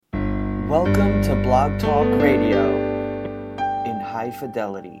Welcome to Blog Talk Radio in high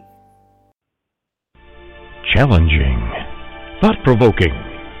fidelity. Challenging, thought-provoking,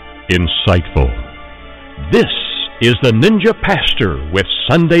 insightful. This is the Ninja Pastor with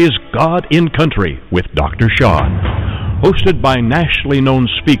Sunday's God in Country with Dr. Shawn, hosted by nationally known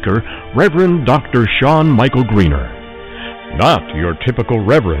speaker Reverend Dr. Shawn Michael Greener. Not your typical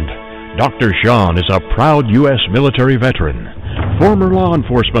reverend. Dr. Shawn is a proud U.S. military veteran, former law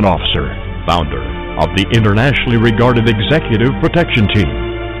enforcement officer, founder of the internationally regarded Executive Protection Team.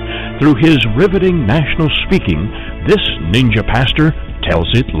 Through his riveting national speaking, this Ninja Pastor tells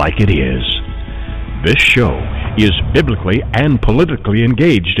it like it is. This show is biblically and politically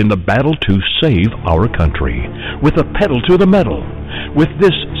engaged in the battle to save our country, with a pedal to the metal, with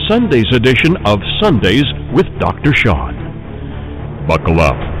this Sunday's edition of Sundays with Dr. Shawn. Buckle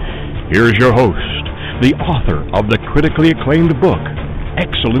up. Here's your host, the author of the critically acclaimed book,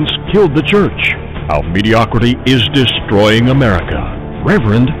 Excellence Killed the Church, How Mediocrity is Destroying America,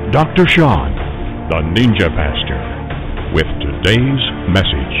 Reverend Dr. Shawn, the Ninja Pastor, with today's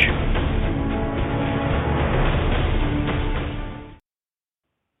message.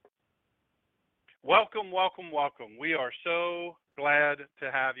 Welcome, welcome, welcome. We are so glad to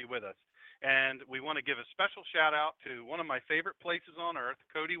have you with us. And we want to give a special shout out to one of my favorite places on earth,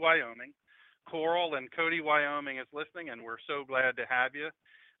 Cody, Wyoming. Coral and Cody, Wyoming is listening, and we're so glad to have you.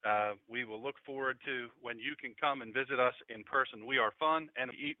 We will look forward to when you can come and visit us in person. We are fun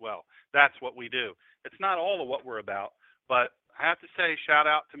and we eat well. That's what we do. It's not all of what we're about, but I have to say shout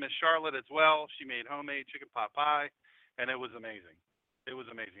out to Miss Charlotte as well. She made homemade chicken pot pie, and it was amazing. It was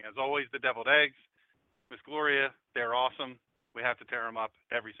amazing. As always, the deviled eggs, Miss Gloria, they're awesome. We have to tear them up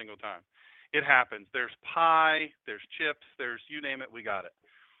every single time. It happens. There's pie, there's chips, there's you name it, we got it.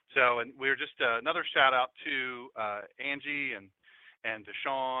 So, and we're just another shout out to Angie and to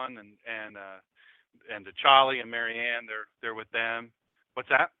Shawn and to Charlie and Marianne. They're with them. What's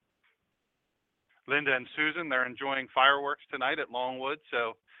that? Linda and Susan, they're enjoying fireworks tonight at Longwood.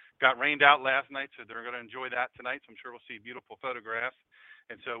 So got rained out last night, so they're going to enjoy that tonight. So I'm sure we'll see beautiful photographs.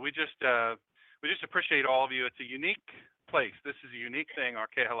 And so we just appreciate all of you. It's a unique place. This is a unique thing, our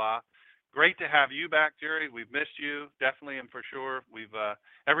Kehala. Great to have you back, Jerry. We've missed you, definitely and for sure. We've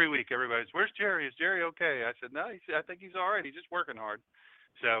every week everybody's, "Where's Jerry? Is Jerry okay?" I said, "No, I think he's all right. He's just working hard."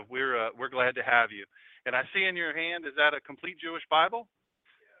 So we're glad to have you. And I see in your hand, is that a complete Jewish Bible?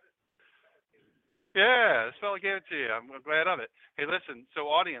 Yeah, this fella gave it to you. I'm glad of it. Hey, listen. So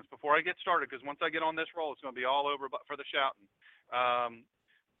audience, before I get started, because once I get on this roll, it's going to be all over for the shouting.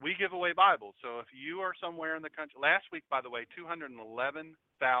 We give away Bibles. So if you are somewhere in the country, last week, by the way,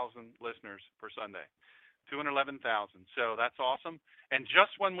 211,000 listeners per Sunday, 211,000. So that's awesome. And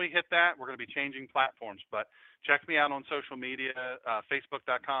just when we hit that, we're going to be changing platforms. But check me out on social media,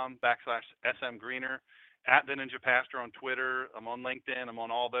 Facebook.com/SMGreener, at the Ninja Pastor on Twitter. I'm on LinkedIn. I'm on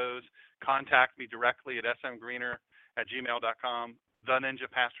all those. Contact me directly at smgreener@gmail.com,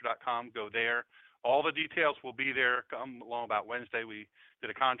 theninjapastor.com. Go there. All the details will be there. Come along about Wednesday. We did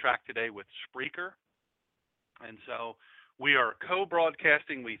a contract today with Spreaker. And so we are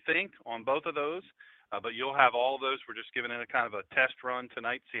co-broadcasting, we think, on both of those. But you'll have all of those. We're just giving it a kind of a test run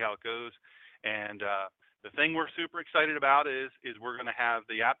tonight, see how it goes. And the thing we're super excited about is we're going to have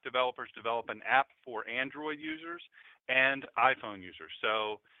the app developers develop an app for Android users and iPhone users.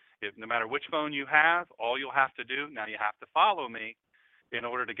 So no matter which phone you have, all you'll have to do, now you have to follow me in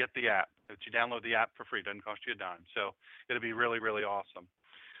order to get the app. But you download the app for free. It doesn't cost you a dime. So it'll be really, really awesome.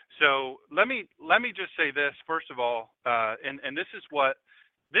 So let me just say this first of all, and this is what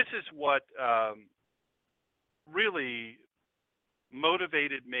really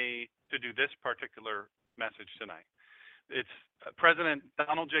motivated me to do this particular message tonight. It's President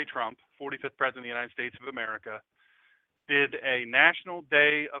Donald J. Trump, 45th President of the United States of America, did a National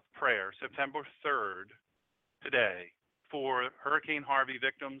Day of Prayer, September 3rd, today, for Hurricane Harvey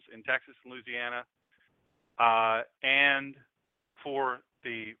victims in Texas and Louisiana, and for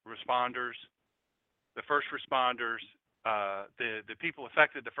the responders, the first responders, the people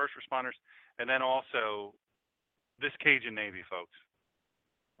affected, the first responders, and then also this Cajun Navy, folks.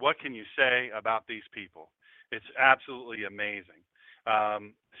 What can you say about these people? It's absolutely amazing.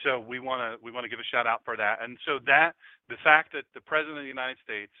 So we want to give a shout out for that. And so that the fact that the President of the United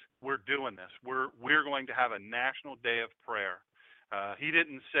States, we're doing this. We're going to have a National Day of Prayer. He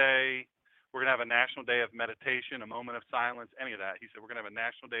didn't say we're going to have a National Day of Meditation, a moment of silence, any of that. He said we're going to have a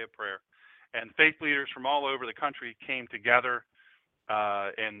National Day of Prayer. And faith leaders from all over the country came together,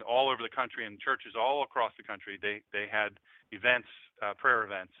 and all over the country, and churches all across the country. They had events, prayer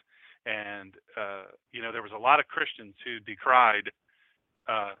events. And, there was a lot of Christians who decried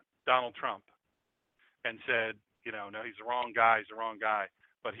Donald Trump and said, no, he's the wrong guy,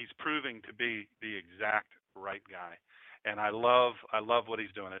 but he's proving to be the exact right guy. And I love what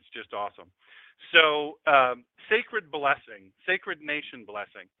he's doing. It's just awesome. So sacred blessing, sacred nation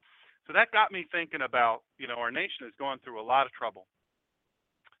blessing. So that got me thinking about, our nation is going through a lot of trouble.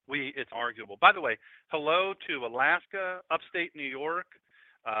 It's arguable. By the way, hello to Alaska, upstate New York,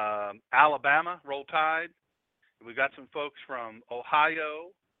 Alabama, Roll Tide. We've got some folks from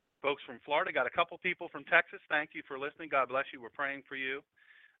Ohio, folks from Florida. Got a couple people from Texas. Thank you for listening. God bless you. We're praying for you.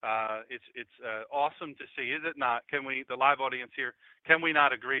 It's awesome to see, is it not? The live audience here, can we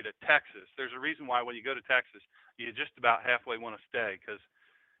not agree that Texas, there's a reason why when you go to Texas, you just about halfway want to stay, because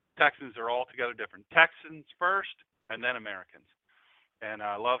Texans are altogether different. Texans first, and then Americans. And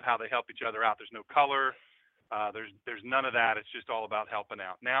I love how they help each other out. There's no color. There's none of that. It's just all about helping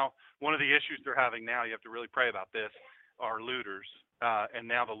out. Now, one of the issues they're having now, you have to really pray about this, are looters. And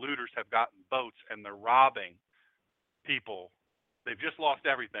now the looters have gotten boats, and they're robbing people. They've just lost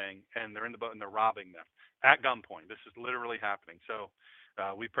everything, and they're in the boat, and they're robbing them at gunpoint. This is literally happening. So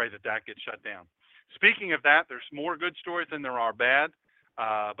we pray that gets shut down. Speaking of that, there's more good stories than there are bad.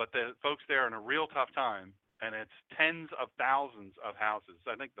 But the folks there are in a real tough time. And it's tens of thousands of houses.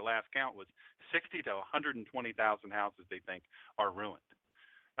 I think the last count was 60 to 120,000 houses they think are ruined.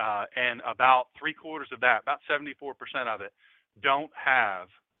 And about 3/4 of that, about 74% of it, don't have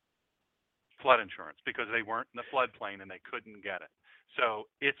flood insurance because they weren't in the floodplain and they couldn't get it. So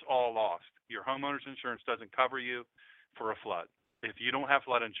it's all lost. Your homeowner's insurance doesn't cover you for a flood. If you don't have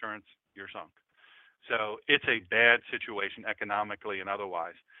flood insurance, you're sunk. So it's a bad situation economically and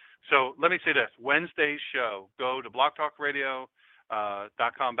otherwise. So let me say this, Wednesday's show, go to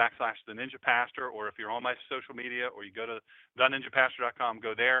blogtalkradio.com/The Ninja Pastor, or if you're on my social media, or you go to theninjapastor.com,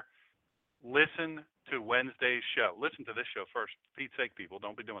 go there, listen to Wednesday's show. Listen to this show first. For Pete's sake, people,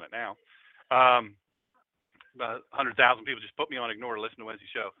 don't be doing it now. 100,000 people just put me on ignore to listen to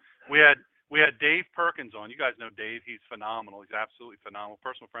Wednesday's show. We had Dave Perkins on. You guys know Dave. He's phenomenal. He's absolutely phenomenal.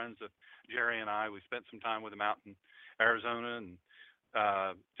 Personal friends of Jerry and I. We spent some time with him out in Arizona, and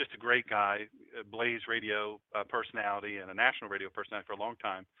just a great guy, a Blaze radio personality and a national radio personality for a long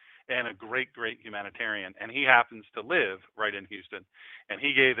time, and a great humanitarian. And he happens to live right in Houston, and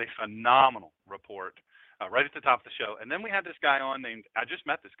he gave a phenomenal report right at the top of the show. And then we had this guy on I just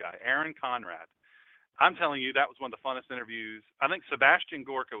met this guy, Aaron Conrad. I'm telling you, that was one of the funnest interviews. I think Sebastian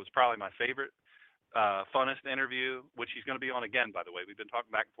Gorka was probably my favorite, funnest interview, which he's going to be on again, by the way. We've been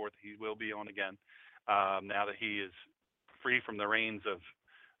talking back and forth. He will be on again now that he is free from the reins of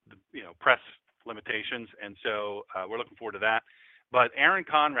press limitations, and so we're looking forward to that. But Aaron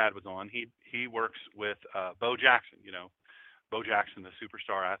Conrad was on. He works with Bo Jackson, Bo Jackson, the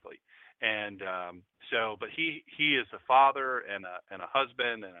superstar athlete, and but he is a father and a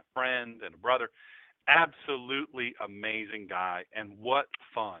husband and a friend and a brother. Absolutely amazing guy, and what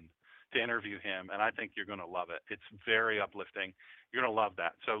fun to interview him. And I think you're going to love it. It's very uplifting. You're going to love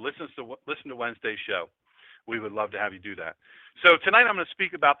that. So listen to Wednesday's show. We would love to have you do that. So tonight I'm going to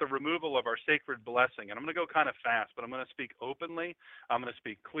speak about the removal of our sacred blessing. And I'm going to go kind of fast, but I'm going to speak openly. I'm going to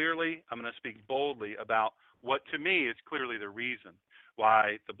speak clearly. I'm going to speak boldly about what to me is clearly the reason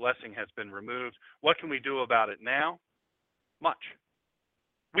why the blessing has been removed. What can we do about it now? Much.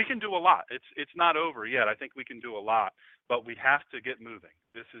 We can do a lot. It's not over yet. I think we can do a lot, but we have to get moving.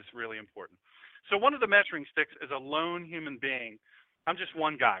 This is really important. So one of the measuring sticks is a lone human being. I'm just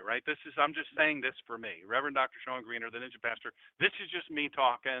one guy, right? I'm just saying this for me. Reverend Dr. Shawn Greener, the Ninja Pastor. This is just me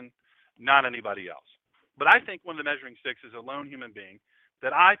talking, not anybody else. But I think one of the measuring sticks is a lone human being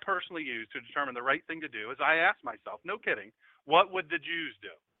that I personally use to determine the right thing to do is I ask myself, no kidding, what would the Jews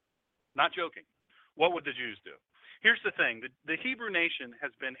do? Not joking. What would the Jews do? Here's the thing. The Hebrew nation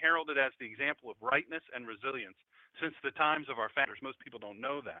has been heralded as the example of rightness and resilience since the times of our founders. Most people don't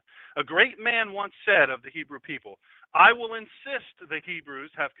know that. A great man once said of the Hebrew people, I will insist the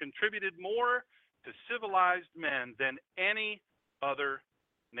Hebrews have contributed more to civilized men than any other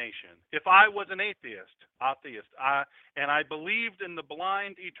nation. If I was an atheist, and I believed in the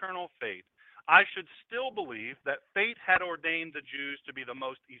blind eternal fate, I should still believe that fate had ordained the Jews to be the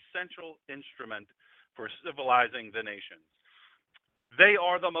most essential instrument for civilizing the nations. They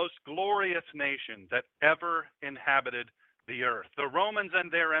are the most glorious nation that ever inhabited the earth. The Romans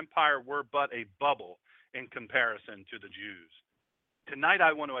and their empire were but a bubble in comparison to the Jews. Tonight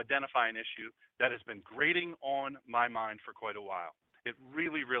I want to identify an issue that has been grating on my mind for quite a while. It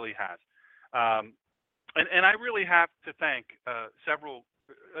really, really has. And I really have to thank several,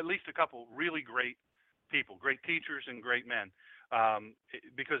 at least a couple really great people, great teachers and great men,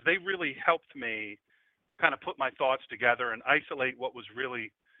 because they really helped me kind of put my thoughts together and isolate what was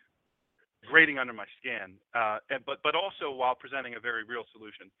really grating under my skin, but also while presenting a very real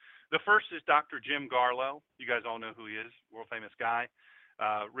solution. The first is Dr. Jim Garlow. You guys all know who he is, world famous guy,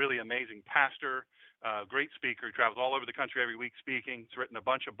 really amazing pastor, great speaker. He travels all over the country every week speaking. He's written a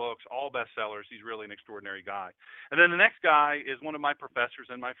bunch of books, all bestsellers. He's really an extraordinary guy. And then the next guy is one of my professors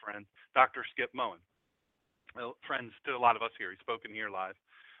and my friend, Dr. Skip Moen. Well, friends to a lot of us here. He's spoken here live,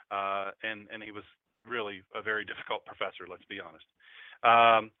 and he was really a very difficult professor. Let's be honest.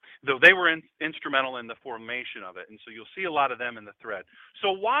 Though they were instrumental in the formation of it, and so you'll see a lot of them in the thread.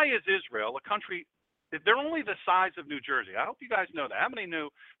 So why is Israel a country? They're only the size of New Jersey. I hope you guys know that. How many knew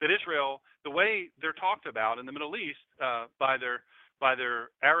that Israel, the way they're talked about in the Middle East by their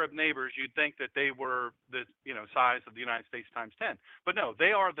Arab neighbors, you'd think that they were the size of the United States times 10, but no,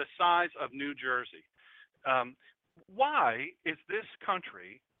 they are the size of New Jersey. Why is this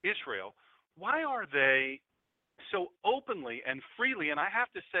country, Israel? Why are they so openly and freely, and I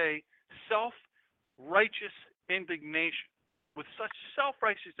have to say, self-righteous indignation, with such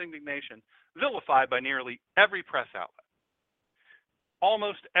self-righteous indignation, vilified by nearly every press outlet,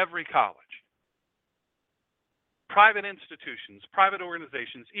 almost every college, private institutions, private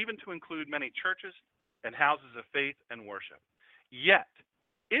organizations, even to include many churches and houses of faith and worship? Yet,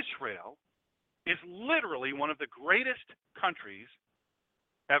 Israel is literally one of the greatest countries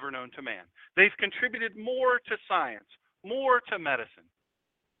ever known to man. They've contributed more to science, more to medicine,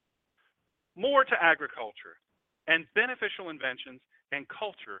 more to agriculture, and beneficial inventions and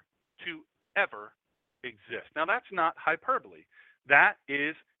culture to ever exist. Now, that's not hyperbole. That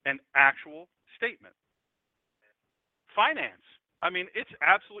is an actual statement. Finance. I mean, it's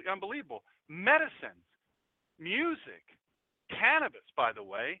absolutely unbelievable. Medicine, music, cannabis, by the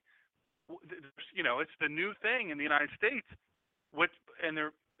way. It's the new thing in the United States, and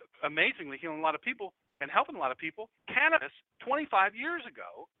they're amazingly healing a lot of people and helping a lot of people. Cannabis, 25 years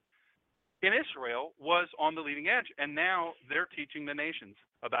ago in Israel, was on the leading edge, and now they're teaching the nations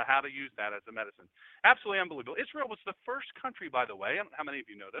about how to use that as a medicine. Absolutely unbelievable. Israel was the first country, by the way, I don't know how many of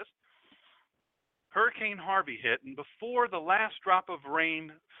you know this, Hurricane Harvey hit, and before the last drop of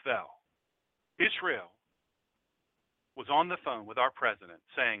rain fell, Israel was on the phone with our president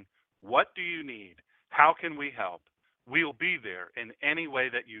saying, "What do you need? How can we help? We'll be there in any way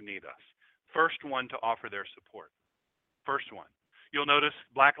that you need us." First one to offer their support. First one. You'll notice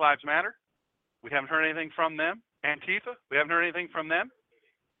Black Lives Matter. We haven't heard anything from them. Antifa. We haven't heard anything from them.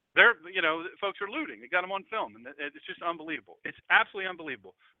 They're, folks are looting. They got them on film, and it's just unbelievable. It's absolutely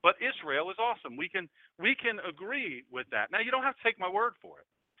unbelievable. But Israel is awesome. We can agree with that. Now, you don't have to take my word for it.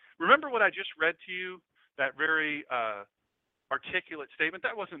 Remember what I just read to you? That very articulate statement.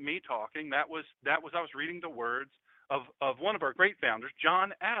 That wasn't me talking. That was I was reading the words of one of our great founders,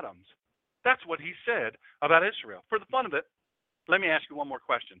 John Adams. That's what he said about Israel. For the fun of it, let me ask you one more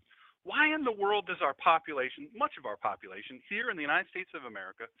question. Why in the world does our population, much of our population here in the United States of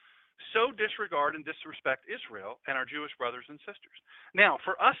America, so disregard and disrespect Israel and our Jewish brothers and sisters? Now,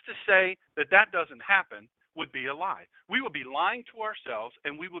 for us to say that that doesn't happen would be a lie. We would be lying to ourselves,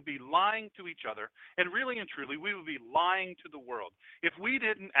 and we would be lying to each other, and really and truly, we would be lying to the world if we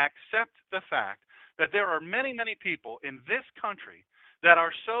didn't accept the fact that there are many, many people in this country that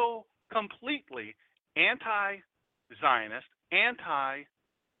are so completely anti-Zionist,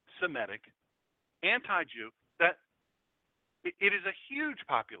 anti-Semitic, anti-Jew, that it is a huge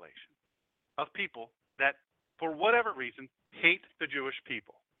population of people that, for whatever reason, hate the Jewish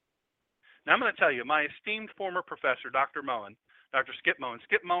people. Now, I'm going to tell you, my esteemed former professor, Dr. Moen, Dr. Skip Moen,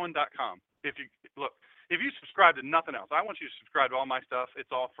 skipmoen.com. If you subscribe to nothing else, I want you to subscribe to all my stuff. It's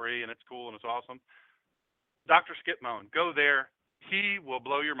all free, and it's cool, and it's awesome. Dr. Skip Moen, go there. He will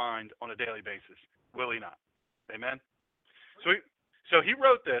blow your mind on a daily basis. Will he not? Amen? So he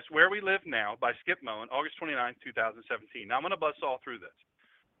wrote this, Where We Live Now, by Skip Moen, August 29, 2017. Now, I'm going to buzz all through this.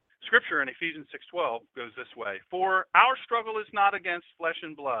 Scripture in Ephesians 6:12 goes this way. For our struggle is not against flesh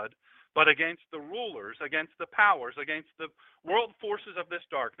and blood, but against the rulers, against the powers, against the world forces of this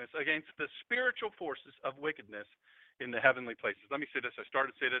darkness, against the spiritual forces of wickedness in the heavenly places. Let me say this. I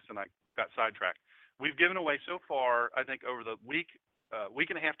started to say this, and I got sidetracked. We've given away so far, I think, over the week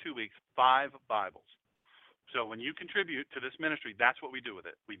and a half, 2 weeks, 5 Bibles. So when you contribute to this ministry, that's what we do with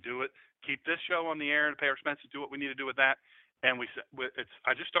it. We do it, keep this show on the air and pay our expenses, do what we need to do with that. And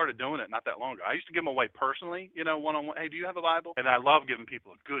I just started doing it not that long ago. I used to give them away personally, one-on-one. Hey, do you have a Bible? And I love giving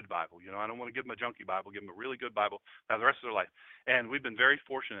people a good Bible. I don't want to give them a junky Bible. Give them a really good Bible for the rest of their life. And we've been very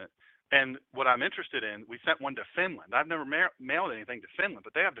fortunate. And what I'm interested in, we sent one to Finland. I've never mailed anything to Finland,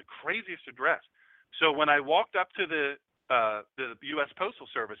 but they have the craziest address. So when I walked up to the U.S. Postal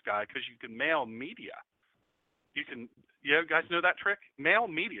Service guy, because you can mail media, you can You guys know that trick? Mail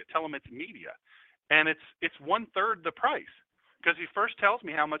media. Tell them it's media, and it's 1/3 the price because he first tells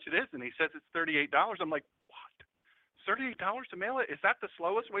me how much it is, and he says it's $38. I'm like, what? $38 to mail it? Is that the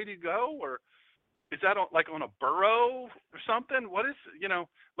slowest way to go, or is that on a burro or something? What is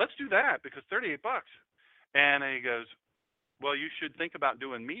Let's do that because $38. And he goes, well, you should think about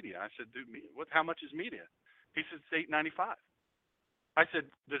doing media. I said, dude, how much is media? He said it's $8.95. I said,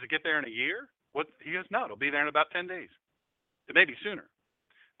 does it get there in a year? What? He goes, no, it'll be there in about 10 days. It may be sooner.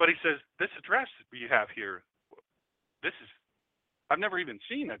 But he says, this address you have here, I've never even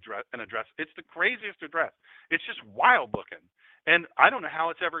seen an address. It's the craziest address. It's just wild looking. And I don't know how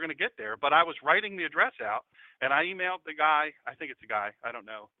it's ever going to get there, but I was writing the address out, and I emailed the guy. I think it's a guy. I don't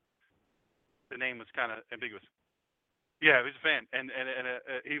know. The name was kind of ambiguous. Yeah, he was a fan, and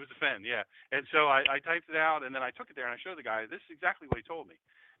he was a fan, yeah. And so I typed it out, and then I took it there, and I showed the guy, this is exactly what he told me.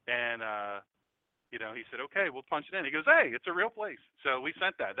 And, he said, okay, we'll punch it in. He goes, hey, it's a real place. So we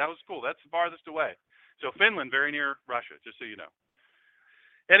sent that. That was cool. That's the farthest away. So Finland, very near Russia, just so you know.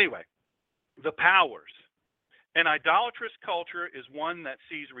 Anyway, the powers. An idolatrous culture is one that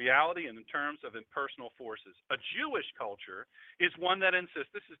sees reality in terms of impersonal forces. A Jewish culture is one that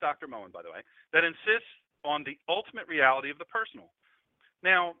insists, this is Dr. Moen, by the way, that insists on the ultimate reality of the personal.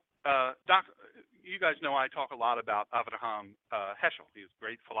 Now, you guys know I talk a lot about Avraham Heschel. He's a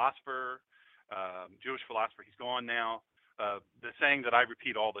great philosopher, Jewish philosopher. He's gone now. The saying that I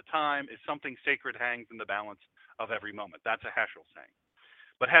repeat all the time is something sacred hangs in the balance of every moment. That's a Heschel saying.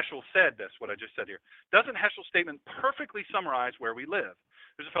 But Heschel said this, what I just said here. Doesn't Heschel's statement perfectly summarize where we live?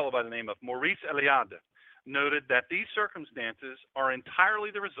 There's a fellow by the name of Maurice Eliade noted that these circumstances are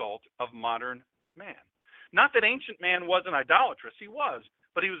entirely the result of modern man. Not that ancient man wasn't idolatrous, he was,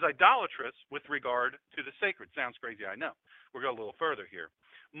 but he was idolatrous with regard to the sacred. Sounds crazy, I know. We'll go a little further here.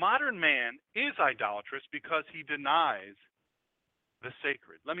 Modern man is idolatrous because he denies the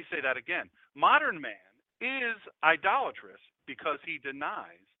sacred. Let me say that again. Modern man is idolatrous because he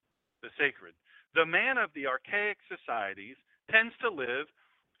denies the sacred. The man of the archaic societies tends to live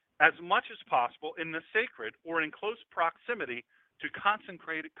as much as possible in the sacred or in close proximity to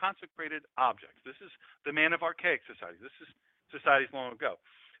consecrated objects. This is the man of archaic societies. This is societies long ago.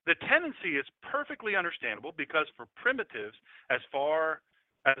 The tendency is perfectly understandable because for primitives, as far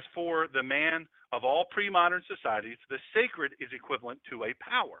as for the man of all pre-modern societies, the sacred is equivalent to a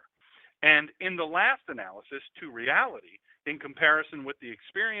power. And in the last analysis, to reality, in comparison with the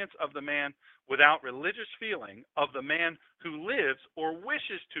experience of the man without religious feeling, of the man who lives or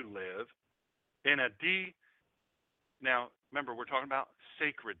wishes to live in a Now, remember, we're talking about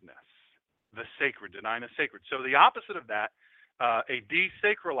sacredness, the sacred, denying the sacred. So the opposite of that, a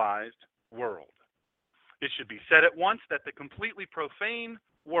desacralized world. It should be said at once that the completely profane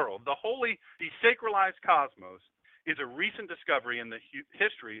world, the wholly desacralized cosmos, is a recent discovery in the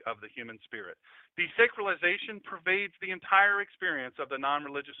history of the human spirit. Desacralization pervades the entire experience of the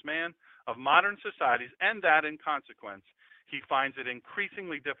non-religious man of modern societies, and that, in consequence, he finds it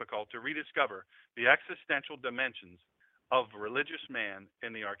increasingly difficult to rediscover the existential dimensions of religious man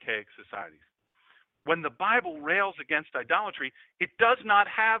in the archaic societies. When the Bible rails against idolatry, it does not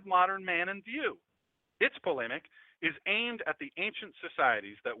have modern man in view. Its polemic is aimed at the ancient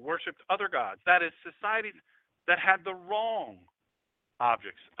societies that worshipped other gods, that is, societies that had the wrong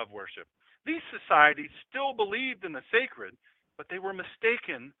objects of worship. These societies still believed in the sacred, but they were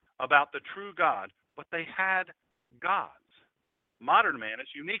mistaken about the true God, but they had gods. Modern man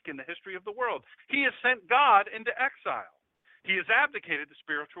is unique in the history of the world. He has sent God into exile. He has abdicated the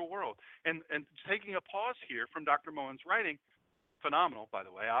spiritual world. And taking a pause here from Dr. Moen's writing, phenomenal, by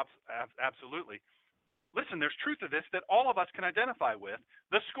the way, absolutely. Listen, there's truth to this that all of us can identify with.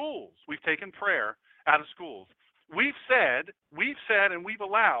 The schools, we've taken prayer out of schools. We've said, and we've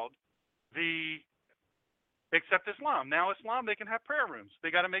allowed except Islam. Now Islam, they can have prayer rooms.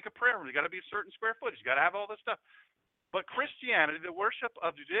 They got to make a prayer room. They got to be a certain square footage. You got to have all this stuff. But Christianity, the worship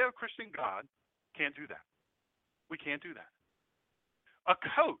of Judeo-Christian God, can't do that. We can't do that. A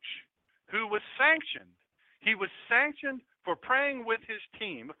coach who was sanctioned, he was sanctioned for praying with his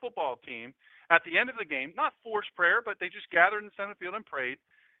team, a football team, at the end of the game, not forced prayer, but they just gathered in the center field and prayed.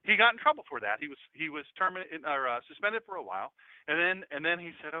 He got in trouble for that. He was terminated or suspended for a while, and then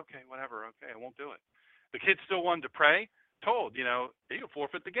he said, okay, whatever, okay, I won't do it. The kid still wanted to pray. Told, you can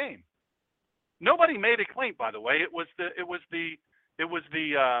forfeit the game. Nobody made a complaint, by the way. It was the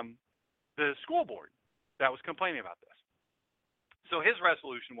school board that was complaining about this. So his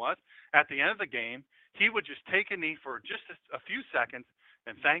resolution was, at the end of the game, he would just take a knee for just a few seconds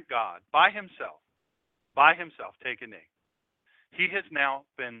and thank God by himself, take a knee. He has now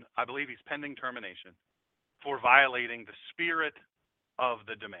been, I believe he's pending termination for violating the spirit of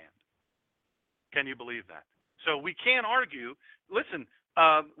the demand. Can you believe that? So we can't argue. Listen,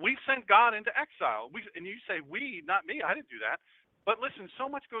 we sent God into exile. And you say, we, not me, I didn't do that. But listen, so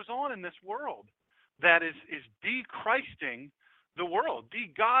much goes on in this world that is de-Christing the world,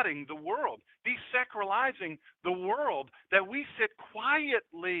 de-godding the world, desacralizing the world, that we sit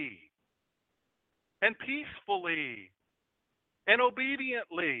quietly and peacefully and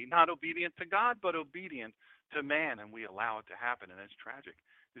obediently, not obedient to God, but obedient to man, and we allow it to happen, and it's tragic.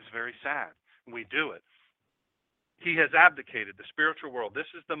 It's very sad. We do it. He has abdicated the spiritual world.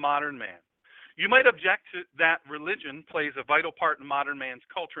 This is the modern man. You might object to that religion plays a vital part in modern man's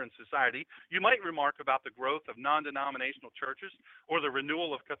culture and society. You might remark about the growth of non-denominational churches or the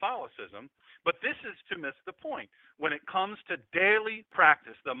renewal of Catholicism, but this is to miss the point. When it comes to daily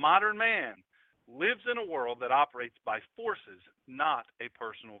practice, the modern man lives in a world that operates by forces, not a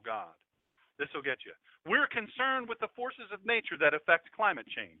personal God. This will get you. We're concerned with the forces of nature that affect climate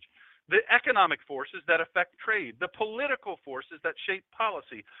change, the economic forces that affect trade, the political forces that shape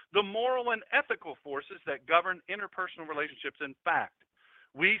policy, the moral and ethical forces that govern interpersonal relationships. In fact,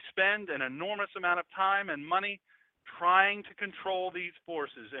 we spend an enormous amount of time and money trying to control these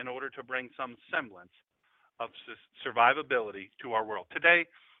forces in order to bring some semblance of survivability to our world. Today,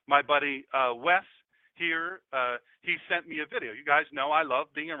 my buddy Wes here, he sent me a video. You guys know I love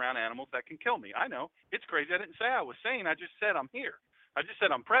being around animals that can kill me. I know. It's crazy. I didn't say I was sane. I just said I'm here. I just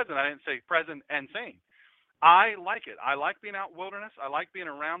said I'm present. I didn't say present and sane. I like it. I like being out in the wilderness. I like being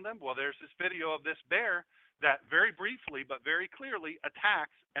around them. Well, there's this video of this bear that very briefly but very clearly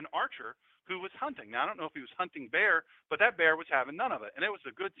attacks an archer who was hunting. Now, I don't know if he was hunting bear, but that bear was having none of it. And it was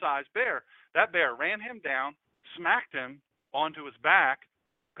a good-sized bear. That bear ran him down, smacked him onto his back,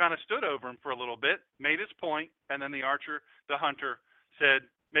 kind of stood over him for a little bit, made his point, and then the archer, the hunter, said,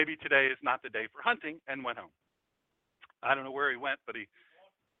 maybe today is not the day for hunting, and went home. I don't know where he went, but he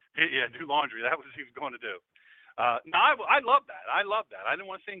do laundry. That was what he was going to do. Now, I love that. I love that. I didn't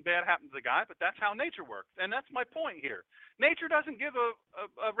want to see anything bad happen to the guy, but that's how nature works. And that's my point here. Nature doesn't give a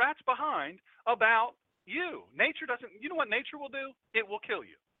rat's behind about you. Nature doesn't, you know what nature will do? It will kill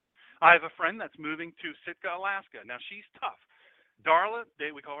you. I have a friend that's moving to Sitka, Alaska. Now, she's tough. Darla,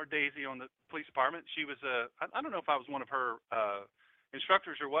 we call her Daisy on the police department. She was I don't know if I was one of her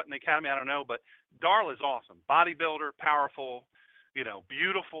instructors or what in the academy, I don't know, but Darla's awesome. Bodybuilder, powerful,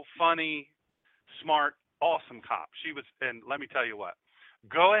 beautiful, funny, smart, awesome cop. She was, and let me tell you what,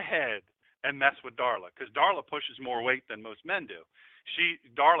 go ahead and mess with Darla, because Darla pushes more weight than most men do.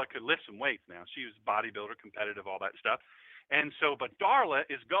 Darla could lift some weights now. She was bodybuilder, competitive, all that stuff. And so, but Darla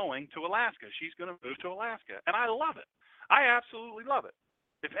is going to Alaska. She's going to move to Alaska, and I love it. I absolutely love it.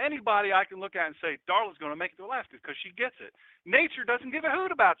 If anybody I can look at and say, Darla's going to make it to Alaska, because she gets it. Nature doesn't give a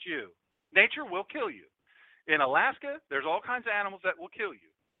hoot about you. Nature will kill you. In Alaska, there's all kinds of animals that will kill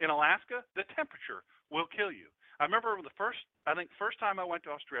you. In Alaska, the temperature will kill you. I remember the first time I went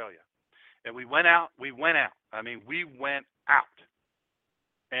to Australia, and we went out. I mean, we went out.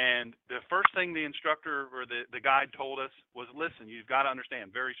 And the first thing the instructor or the guide told us was, listen, you've got to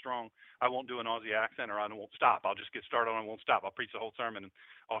understand, very strong, I won't do an Aussie accent, or I won't stop. I'll just get started on it, I won't stop. I'll preach the whole sermon in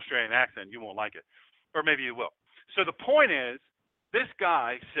Australian accent. You won't like it. Or maybe you will. So the point is, this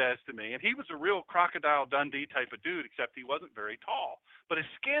guy says to me, and he was a real Crocodile Dundee type of dude, except he wasn't very tall. But his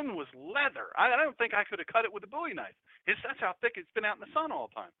skin was leather. I don't think I could have cut it with a Bowie knife. That's how thick it's been out in the sun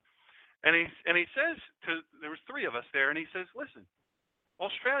all the time. And he says there was three of us there, and he says, listen,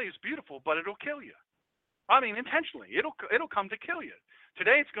 Australia's beautiful, but it'll kill you. I mean, intentionally. It'll come to kill you.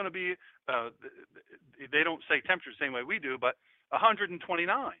 Today it's going to be, they don't say temperature the same way we do, but 129.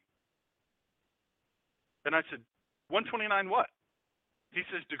 And I said, 129 what? He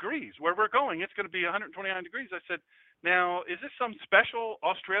says, degrees. Where we're going, it's going to be 129 degrees. I said, now, is this some special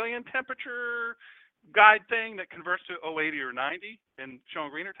Australian temperature guide thing that converts to 80 or 90 in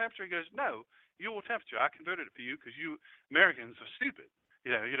Sean Greener temperature? He goes, no, Yule temperature. I converted it for you because you Americans are stupid.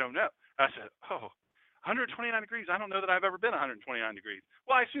 You don't know. I said, 129 degrees. I don't know that I've ever been 129 degrees.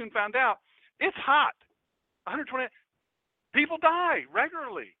 Well, I soon found out it's hot. 120. People die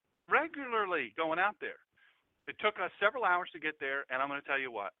regularly going out there. It took us several hours to get there, and I'm going to tell you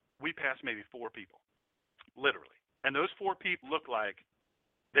what. We passed maybe 4 people, literally. And those 4 people looked like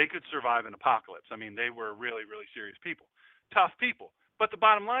they could survive an apocalypse. I mean, they were really, really serious people, tough people. But the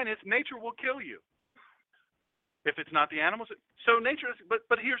bottom line is nature will kill you. If it's not the animals, so nature is,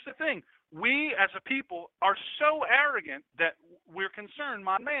 but here's the thing. We as a people are so arrogant that we're concerned,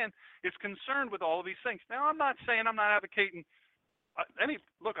 my man is concerned with all of these things. Now, I'm not saying, I'm not advocating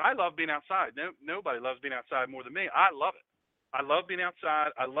look, I love being outside. Nobody loves being outside more than me. I love it. I love being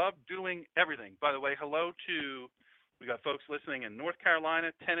outside. I love doing everything. By the way, hello to, we got folks listening in North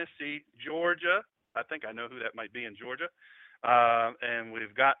Carolina, Tennessee, Georgia. I think I know who that might be in Georgia. And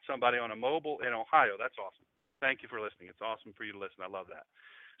we've got somebody on a mobile in Ohio. That's awesome. Thank you for listening. It's awesome for you to listen. I love that.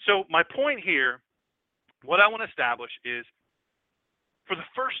 So my point here, what I want to establish is, for the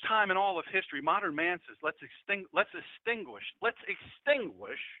first time in all of history, modern man says, let's extinguish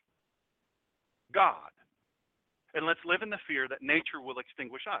God, and let's live in the fear that nature will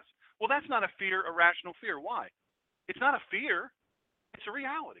extinguish us. Well, that's not a fear, a rational fear. Why? It's not a fear. It's a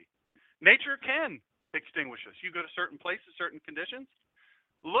reality. Nature can extinguish us. You go to certain places, certain conditions.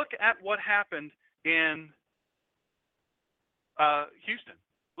 Look at what happened in Houston.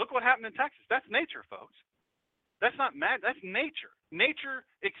 Look what happened in Texas. That's nature, folks. That's not mad. That's nature. Nature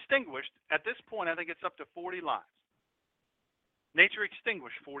extinguished, at this point, I think it's up to 40 lives. Nature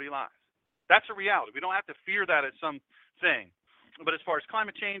extinguished 40 lives. That's a reality. We don't have to fear that as something. But as far as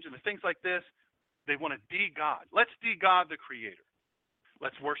climate change and the things like this, they want to de-God. Let's de-God the Creator.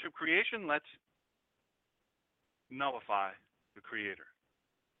 Let's worship creation. Let's nullify the Creator.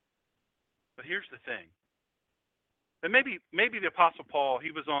 But here's the thing. And maybe the Apostle Paul,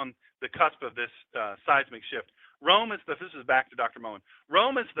 he was on the cusp of this seismic shift. Rome is this is back to Dr. Moen.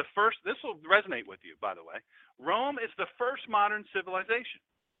 Rome is the first, this will resonate with you, by the way. Rome is the first modern civilization.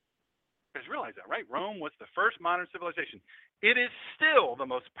 You guys realize that, right? Rome was the first modern civilization. It is still the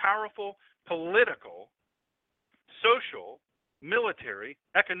most powerful political, social, military,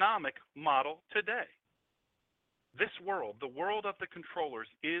 economic model today. This world, the world of the controllers,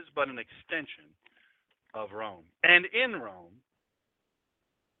 is but an extension of Rome. And in Rome,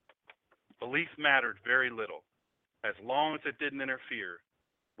 belief mattered very little, as long as it didn't interfere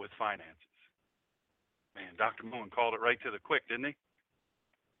with finances. Man, Dr. Moen called it right to the quick, didn't he?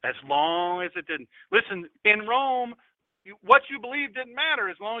 As long as it didn't. Listen, in Rome, what you believed didn't matter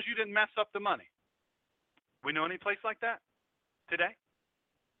as long as you didn't mess up the money. We know any place like that today?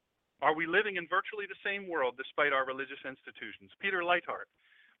 Are we living in virtually the same world despite our religious institutions? Peter Leithart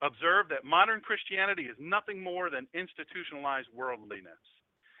observed that modern Christianity is nothing more than institutionalized worldliness.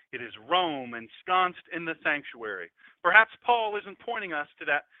 It is Rome ensconced in the sanctuary. Perhaps Paul isn't pointing us to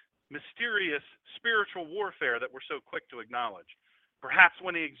that mysterious spiritual warfare that we're so quick to acknowledge. Perhaps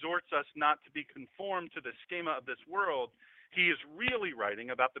when he exhorts us not to be conformed to the schema of this world, he is really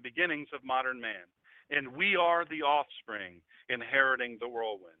writing about the beginnings of modern man. And we are the offspring inheriting the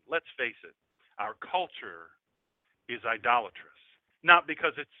whirlwind. Let's face it, our culture is idolatrous. Not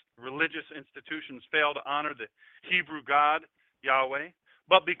because its religious institutions fail to honor the Hebrew God, Yahweh,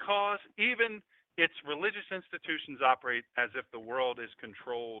 but because even its religious institutions operate as if the world is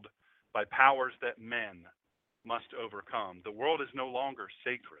controlled by powers that men must overcome. The world is no longer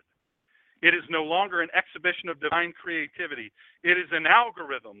sacred. It is no longer an exhibition of divine creativity. It is an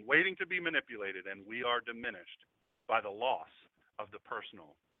algorithm waiting to be manipulated, and we are diminished by the loss of the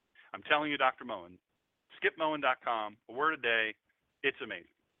personal. I'm telling you, Dr. Moen, skipmoen.com, a word a day, it's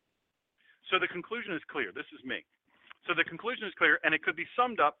amazing. So the conclusion is clear. This is me. So the conclusion is clear, and it could be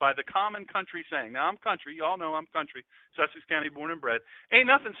summed up by the common country saying. Now, I'm country. You all know I'm country. Sussex County, born and bred. Ain't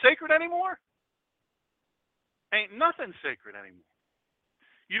nothing sacred anymore. Ain't nothing sacred anymore.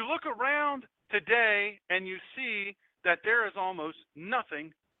 You look around today and you see that there is almost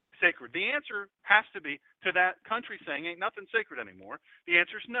nothing sacred. The answer has to be to that country saying ain't nothing sacred anymore. The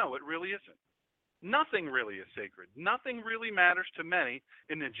answer is no, it really isn't. Nothing really is sacred. Nothing really matters to many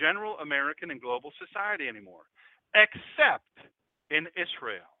in the general American and global society anymore, except in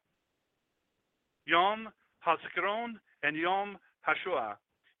Israel. Yom HaZikaron and Yom HaShoah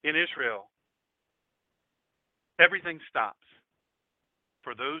in Israel. Everything stops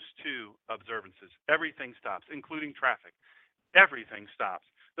for those two observances. Everything stops, including traffic. Everything stops.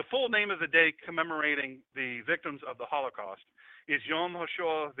 The full name of the day commemorating the victims of the Holocaust is Yom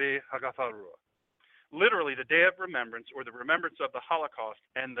HaShoah ve'Hagafarua. Literally, the day of remembrance, or the remembrance of the Holocaust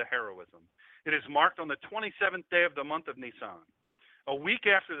and the heroism. It is marked on the 27th day of the month of Nisan, a week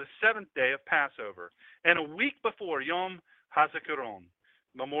after the 7th day of Passover, and a week before Yom HaZikaron,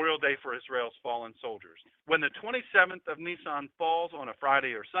 Memorial Day for Israel's fallen soldiers. When the 27th of Nisan falls on a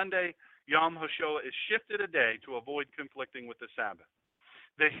Friday or Sunday, Yom HaShoah is shifted a day to avoid conflicting with the Sabbath.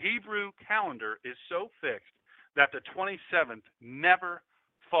 The Hebrew calendar is so fixed that the 27th never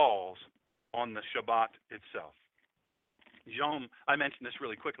falls on the Shabbat itself. I mentioned this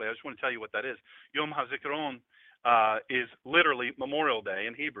really quickly. I just want to tell you what that is. Yom HaZikaron is literally Memorial Day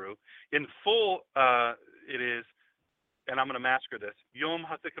in Hebrew. In full, it is, and I'm going to massacre this, Yom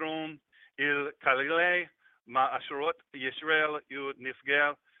HaZikaron il Kalilei Ma'asherot Yisrael Yu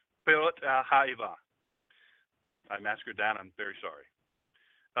Nifgel Perot Ha'iva. I massacred that. I'm very sorry.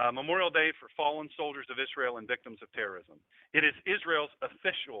 Memorial Day for fallen soldiers of Israel and victims of terrorism. It is Israel's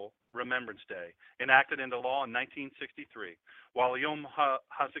official Remembrance Day, enacted into law in 1963. While Yom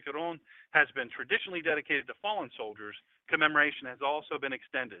HaZikaron has been traditionally dedicated to fallen soldiers, commemoration has also been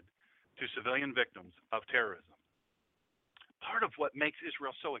extended to civilian victims of terrorism. Part of what makes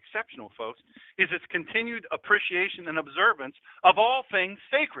Israel so exceptional, folks, is its continued appreciation and observance of all things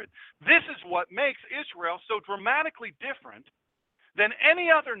sacred. This is what makes Israel so dramatically different than any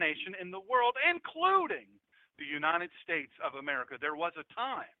other nation in the world, including the United States of America. There was a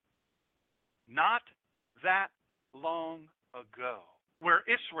time, not that long ago, where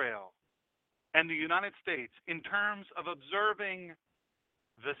Israel and the United States, in terms of observing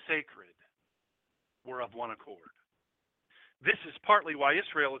the sacred, were of one accord. This is partly why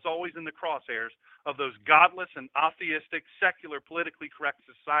Israel is always in the crosshairs of those godless and atheistic, secular, politically correct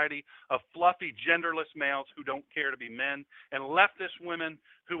society of fluffy, genderless males who don't care to be men, and leftist women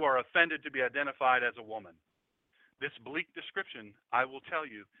who are offended to be identified as a woman. This bleak description, I will tell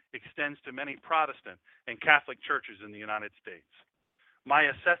you, extends to many Protestant and Catholic churches in the United States.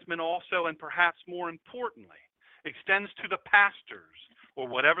 My assessment also, and perhaps more importantly, extends to the pastors, or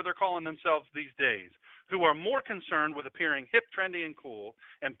whatever they're calling themselves these days, who are more concerned with appearing hip, trendy, and cool,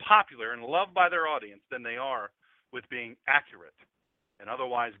 and popular and loved by their audience than they are with being accurate and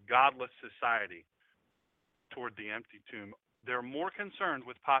otherwise godless society toward the empty tomb. They're more concerned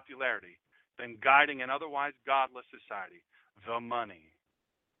with popularity than guiding an otherwise godless society. The money.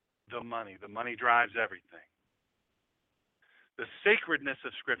 The money drives everything. The sacredness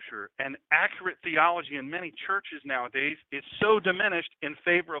of Scripture and accurate theology in many churches nowadays is so diminished in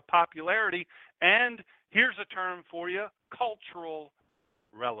favor of popularity and, here's a term for you, cultural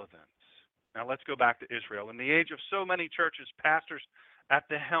relevance. Now let's go back to Israel. In the age of so many churches, pastors at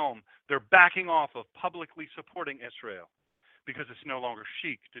the helm, they're backing off of publicly supporting Israel because it's no longer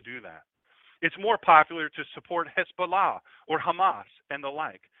chic to do that. It's more popular to support Hezbollah or Hamas and the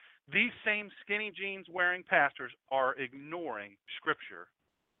like. These same skinny jeans wearing pastors are ignoring Scripture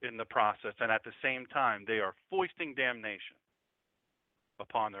in the process, and at the same time, they are foisting damnation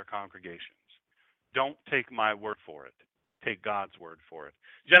upon their congregations. Don't take my word for it. Take God's word for it.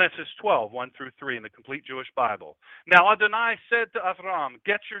 Genesis 12, 1 through 3 in the complete Jewish Bible. Now Adonai said to Avram,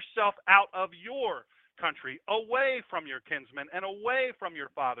 get yourself out of your country, away from your kinsmen, and away from your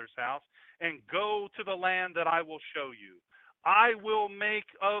father's house, and go to the land that I will show you. I will make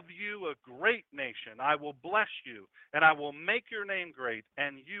of you a great nation. I will bless you, and I will make your name great,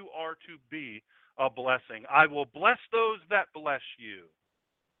 and you are to be a blessing. I will bless those that bless you,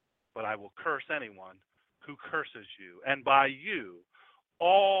 but I will curse anyone who curses you. And by you,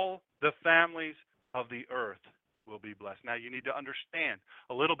 all the families of the earth will be blessed. Now, you need to understand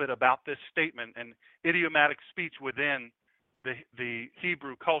a little bit about this statement and idiomatic speech within the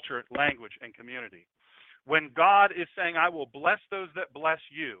Hebrew culture, language, and community. When God is saying, I will bless those that bless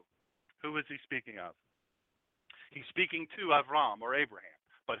you, who is he speaking of? He's speaking to Avram or Abraham.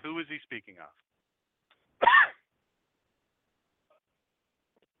 But who is he speaking of?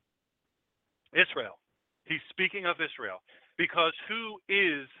 Israel. He's speaking of Israel. Because who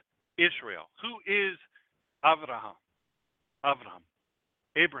is Israel? Who is Abraham?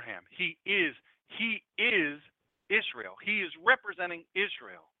 Abraham. He is Israel. He is representing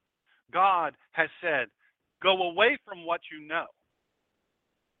Israel. God has said, go away from what you know.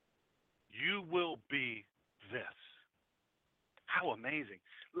 You will be this. How amazing.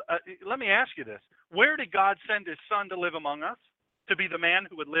 Let me ask you this. Where did God send his son to live among us? To be the man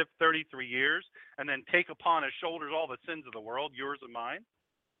who would live 33 years and then take upon his shoulders all the sins of the world, yours and mine?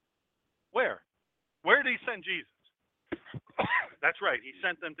 Where? Where did he send Jesus? That's right. He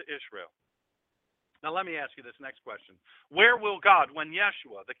sent them to Israel. Now let me ask you this next question. Where will God, when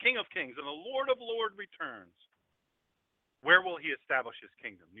Yeshua, the King of Kings and the Lord of Lords returns, where will he establish his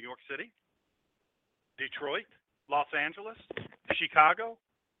kingdom? New York City? Detroit? Los Angeles? Chicago?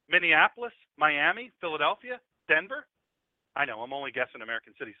 Minneapolis? Miami? Philadelphia? Denver? I know, I'm only guessing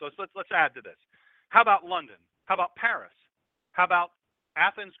American cities. So let's add to this. How about London? How about Paris? How about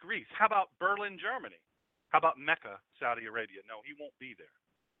Athens, Greece? How about Berlin, Germany? How about Mecca, Saudi Arabia? No, he won't be there.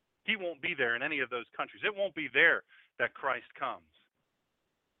 He won't be there in any of those countries. It won't be there that Christ comes.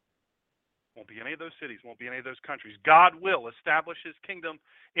 Won't be any of those cities, won't be any of those countries. God will establish his kingdom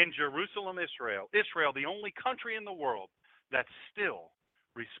in Jerusalem, Israel. Israel, the only country in the world that still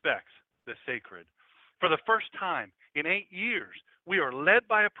respects the sacred. For the first time in 8 years, we are led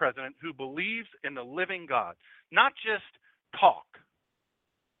by a president who believes in the living God. Not just talk,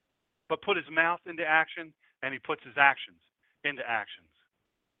 but put his mouth into action, and he puts his actions into actions.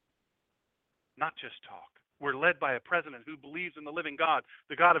 Not just talk. We're led by a president who believes in the living God,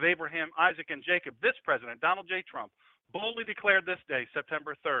 the God of Abraham, Isaac, and Jacob. This president, Donald J. Trump, boldly declared this day,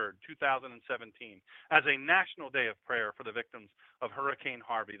 September 3rd, 2017, as a national day of prayer for the victims of Hurricane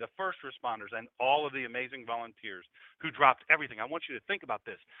Harvey, the first responders, and all of the amazing volunteers who dropped everything. I want you to think about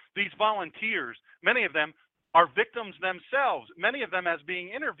this. These volunteers, many of them are victims themselves, many of them as being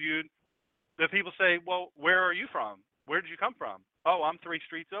interviewed. The people say, well, where are you from? Where did you come from? Oh, I'm 3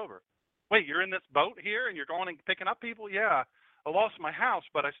 streets over. Wait, you're in this boat here and you're going and picking up people? Yeah, I lost my house,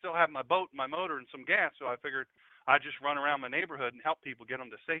 but I still have my boat, my motor, and some gas, so I figured I'd just run around my neighborhood and help people get them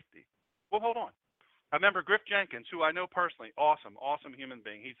to safety. Well, hold on. I remember Griff Jenkins, who I know personally, awesome human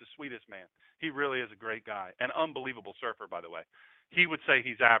being. He's the sweetest man. He really is a great guy, an unbelievable surfer, by the way. He would say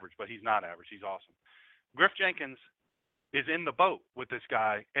he's average, but he's not average. He's awesome. Griff Jenkins is in the boat with this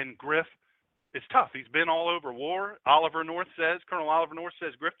guy, and Griff is tough. He's been all over war. Colonel Oliver North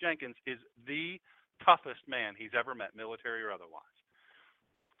says Griff Jenkins is the toughest man he's ever met, military or otherwise.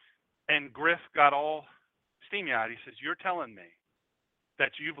 And Griff got all steamy-eyed. He says, you're telling me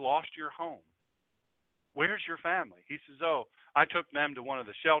that you've lost your home. Where's your family? He says, oh, I took them to one of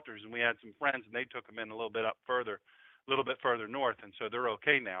the shelters, and we had some friends, and they took them in a little bit further north, and so they're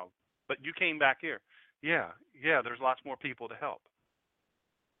okay now. But you came back here. Yeah, there's lots more people to help.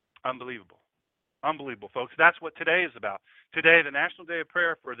 Unbelievable, folks. That's what today is about. Today, the National Day of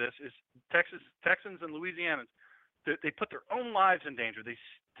Prayer for this is Texans and Louisianans. They put their own lives in danger.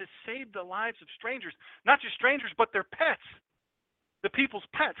 To save the lives of strangers, not just strangers, but their pets, the people's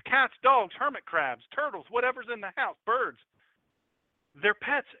pets, cats, dogs, hermit crabs, turtles, whatever's in the house, birds, their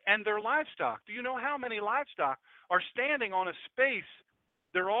pets and their livestock. Do you know how many livestock are standing on a space?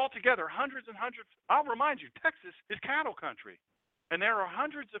 They're all together, hundreds and hundreds. I'll remind you, Texas is cattle country, and there are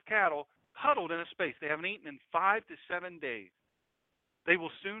hundreds of cattle huddled in a space. They haven't eaten in 5 to 7 days. They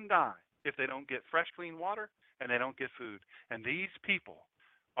will soon die if they don't get fresh, clean water and they don't get food. And these people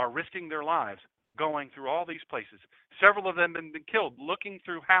are risking their lives going through all these places. Several of them have been killed looking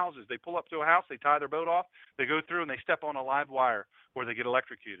through houses. They pull up to a house, they tie their boat off, they go through and they step on a live wire or they get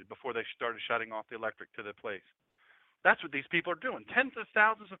electrocuted before they started shutting off the electric to the place. That's what these people are doing. Tens of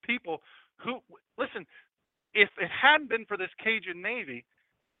thousands of people who, listen, if it hadn't been for this Cajun Navy,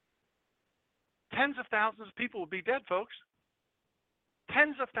 tens of thousands of people would be dead, folks.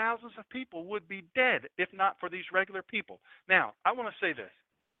 Tens of thousands of people would be dead if not for these regular people. Now, I want to say this.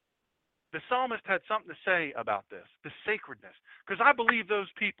 The psalmist had something to say about this, the sacredness. Because I believe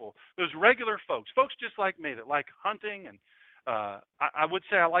those people, those regular folks just like me that like hunting, and I would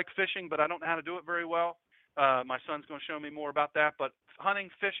say I like fishing, but I don't know how to do it very well. My son's going to show me more about that. But hunting,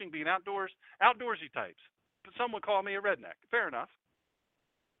 fishing, being outdoors, outdoorsy types. But some would call me a redneck. Fair enough.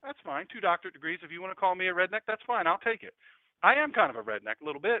 That's fine. 2 doctorate degrees. If you want to call me a redneck, that's fine. I'll take it. I am kind of a redneck, a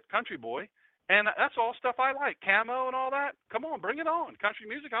little bit, country boy. And that's all stuff I like. Camo and all that. Come on, bring it on. Country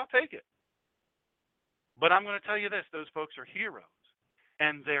music, I'll take it. But I'm going to tell you this. Those folks are heroes.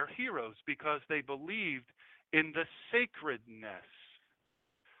 And they're heroes because they believed in the sacredness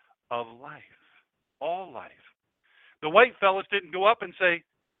of life. All life. The white fellas didn't go up and say,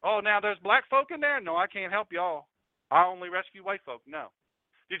 oh, now there's black folk in there? No, I can't help y'all. I only rescue white folk. No.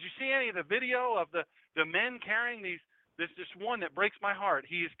 Did you see any of the video of the men carrying these? This one that breaks my heart.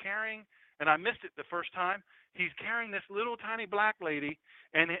 He is carrying, and I missed it the first time, he's carrying this little tiny black lady,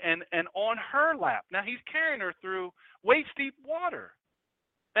 and on her lap. Now, he's carrying her through waist-deep water.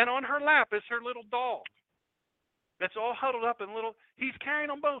 And on her lap is her little dog that's all huddled up in little. He's carrying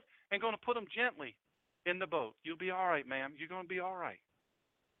them both and going to put them gently in the boat. You'll be all right, ma'am. You're going to be all right.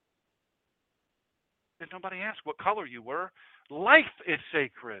 Did nobody ask what color you were? Life is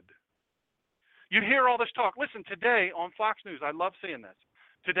sacred. You hear all this talk. Listen, today on Fox News, I love seeing this.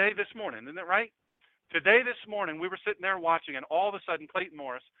 Today, this morning, isn't it right? Today, this morning, we were sitting there watching, and all of a sudden, Clayton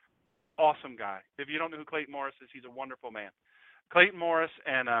Morris, awesome guy. If you don't know who Clayton Morris is, he's a wonderful man. Clayton Morris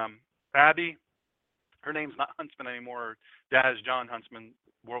and Abby, her name's not Huntsman anymore. Her dad is John Huntsman,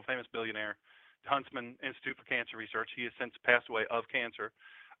 world-famous billionaire, Huntsman Institute for Cancer Research. He has since passed away of cancer.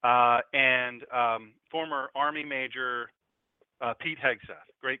 And former Army Major Pete Hegseth,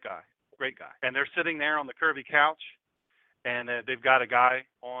 great guy. And they're sitting there on the curvy couch, and they've got a guy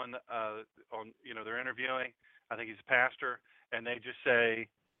on they're interviewing. I think he's a pastor, and they just say,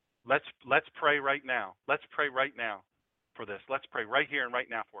 let's pray right now. Let's pray right now for this. Let's pray right here and right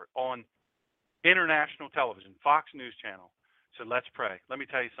now for it on international television, Fox News Channel. So let's pray. Let me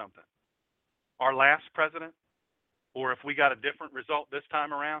tell you something. Our last president, or if we got a different result this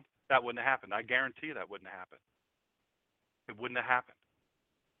time around, that wouldn't have happened. I guarantee you that wouldn't have happened. It wouldn't have happened.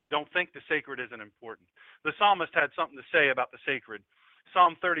 Don't think the sacred isn't important. The psalmist had something to say about the sacred.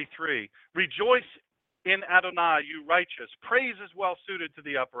 Psalm 33, rejoice In Adonai, you righteous. Praise is well suited to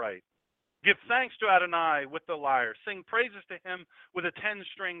the upright. Give thanks to Adonai with the lyre. Sing praises to him with a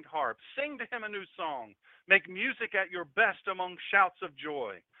 10-stringed harp. Sing to him a new song. Make music at your best among shouts of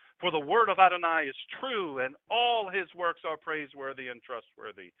joy. For the word of Adonai is true, and all his works are praiseworthy and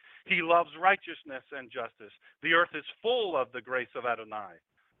trustworthy. He loves righteousness and justice. The earth is full of the grace of Adonai.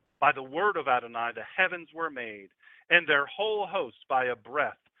 By the word of Adonai the heavens were made, and their whole host by a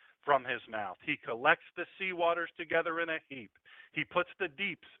breath from his mouth. He collects the sea waters together in a heap. He puts the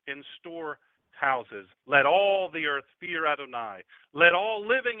deeps in storehouses. Let all the earth fear Adonai. Let all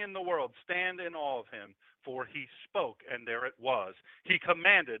living in the world stand in awe of him. For he spoke, and there it was. He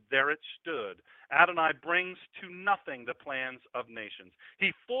commanded, there it stood. Adonai brings to nothing the plans of nations.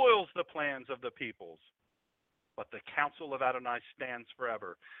 He foils the plans of the peoples. But the counsel of Adonai stands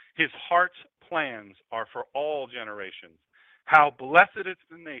forever. His heart's plans are for all generations. How blessed is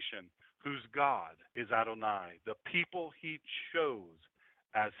the nation whose God is Adonai, the people he chose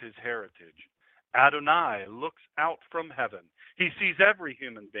as his heritage. Adonai looks out from heaven. He sees every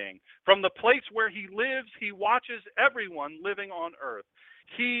human being. From the place where he lives, he watches everyone living on earth.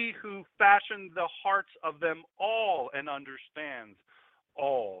 He who fashioned the hearts of them all and understands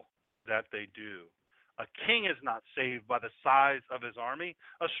all that they do. A king is not saved by the size of his army,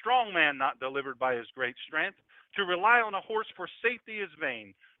 a strong man not delivered by his great strength. To rely on a horse for safety is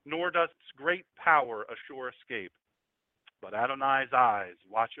vain, nor does great power assure escape. But Adonai's eyes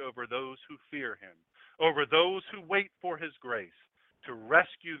watch over those who fear him, over those who wait for his grace, to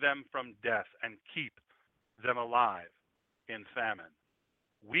rescue them from death and keep them alive in famine.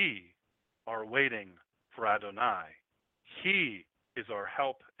 We are waiting for Adonai. He is our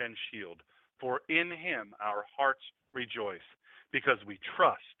help and shield, for in him our hearts rejoice, because we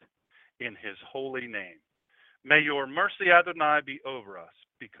trust in his holy name. May your mercy, Adonai, be over us,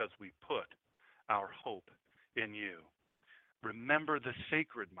 because we put our hope in you. Remember the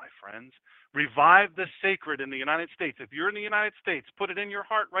sacred, my friends. Revive the sacred in the United States. If you're in the United States, put it in your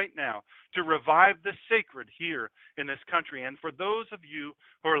heart right now to revive the sacred here in this country. And for those of you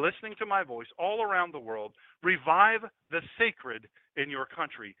who are listening to my voice all around the world, revive the sacred in your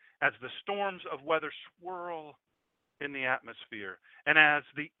country as the storms of weather swirl in the atmosphere, and as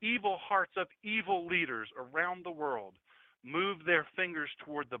the evil hearts of evil leaders around the world move their fingers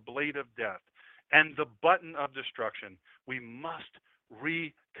toward the blade of death and the button of destruction. We must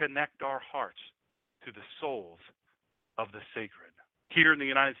reconnect our hearts to the souls of the sacred. Here in the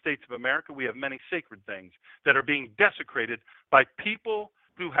United States of America, we have many sacred things that are being desecrated by people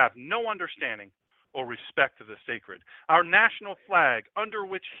who have no understanding or respect of the sacred. Our national flag, under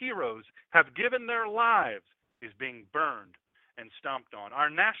which heroes have given their lives, is being burned and stomped on. Our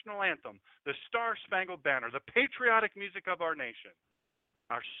national anthem, the Star-Spangled Banner, the patriotic music of our nation.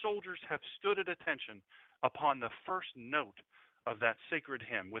 Our soldiers have stood at attention upon the first note of that sacred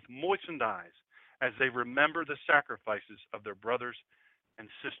hymn with moistened eyes as they remember the sacrifices of their brothers and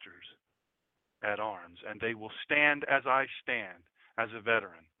sisters at arms. And they will stand as I stand as a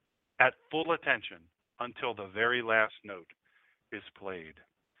veteran at full attention until the very last note is played.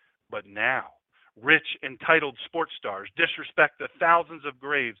 But now, rich, entitled sports stars disrespect the thousands of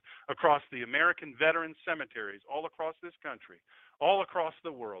graves across the American veteran cemeteries all across this country, all across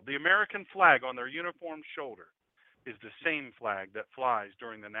the world. The American flag on their uniform shoulder is the same flag that flies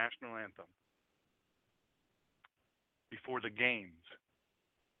during the national anthem before the games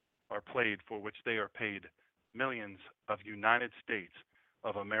are played, for which they are paid millions of United States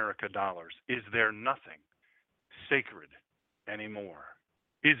of America dollars. Is there nothing sacred anymore?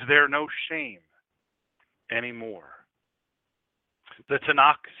 Is there no shame anymore? The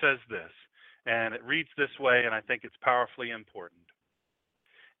Tanakh says this, and it reads this way, and I think it's powerfully important.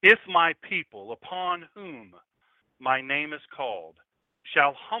 If my people, upon whom my name is called,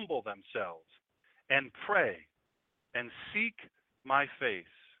 shall humble themselves and pray and seek my face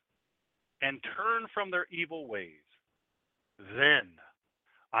and turn from their evil ways, then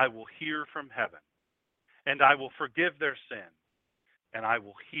I will hear from heaven, and I will forgive their sin, and I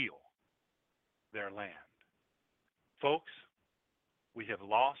will heal their land. Folks, we have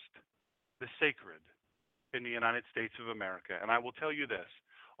lost the sacred in the United States of America. And I will tell you this,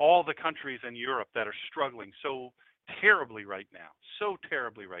 all the countries in Europe that are struggling so terribly right now,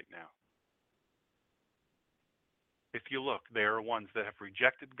 if you look, they are ones that have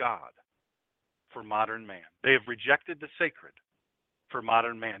rejected God for modern man. They have rejected the sacred for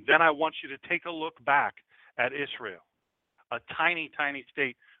modern man. Then I want you to take a look back at Israel, a tiny, tiny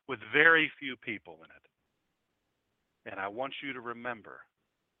state with very few people in it. And I want you to remember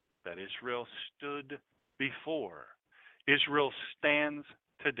that Israel stood before. Israel stands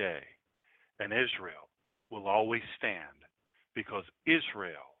today. And Israel will always stand because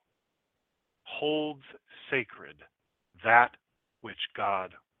Israel holds sacred that which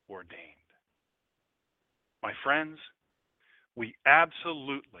God ordained. My friends, we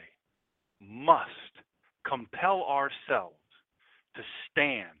absolutely must compel ourselves to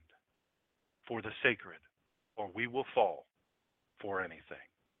stand for the sacred, or we will fall for anything.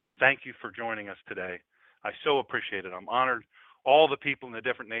 Thank you for joining us today. I so appreciate it. I'm honored. All the people in the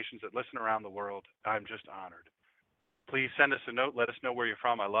different nations that listen around the world, I'm just honored. Please send us a note. Let us know where you're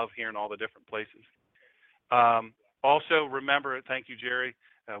from. I love hearing all the different places. Also, remember, thank you, Jerry,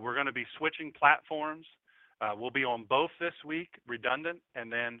 we're going to be switching platforms. We'll be on both this week, redundant,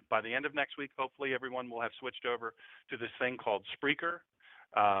 and then by the end of next week, hopefully everyone will have switched over to this thing called Spreaker.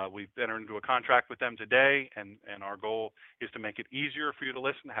 We've entered into a contract with them today, and our goal is to make it easier for you to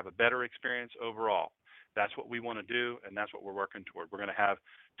listen, have a better experience overall. That's what we want to do, and that's what we're working toward. We're going to have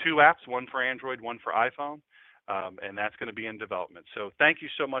 2 apps, one for Android, one for iPhone, and that's going to be in development. So thank you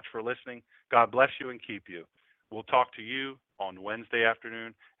so much for listening. God bless you and keep you. We'll talk to you on Wednesday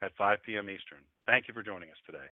afternoon at 5 p.m. Eastern. Thank you for joining us today.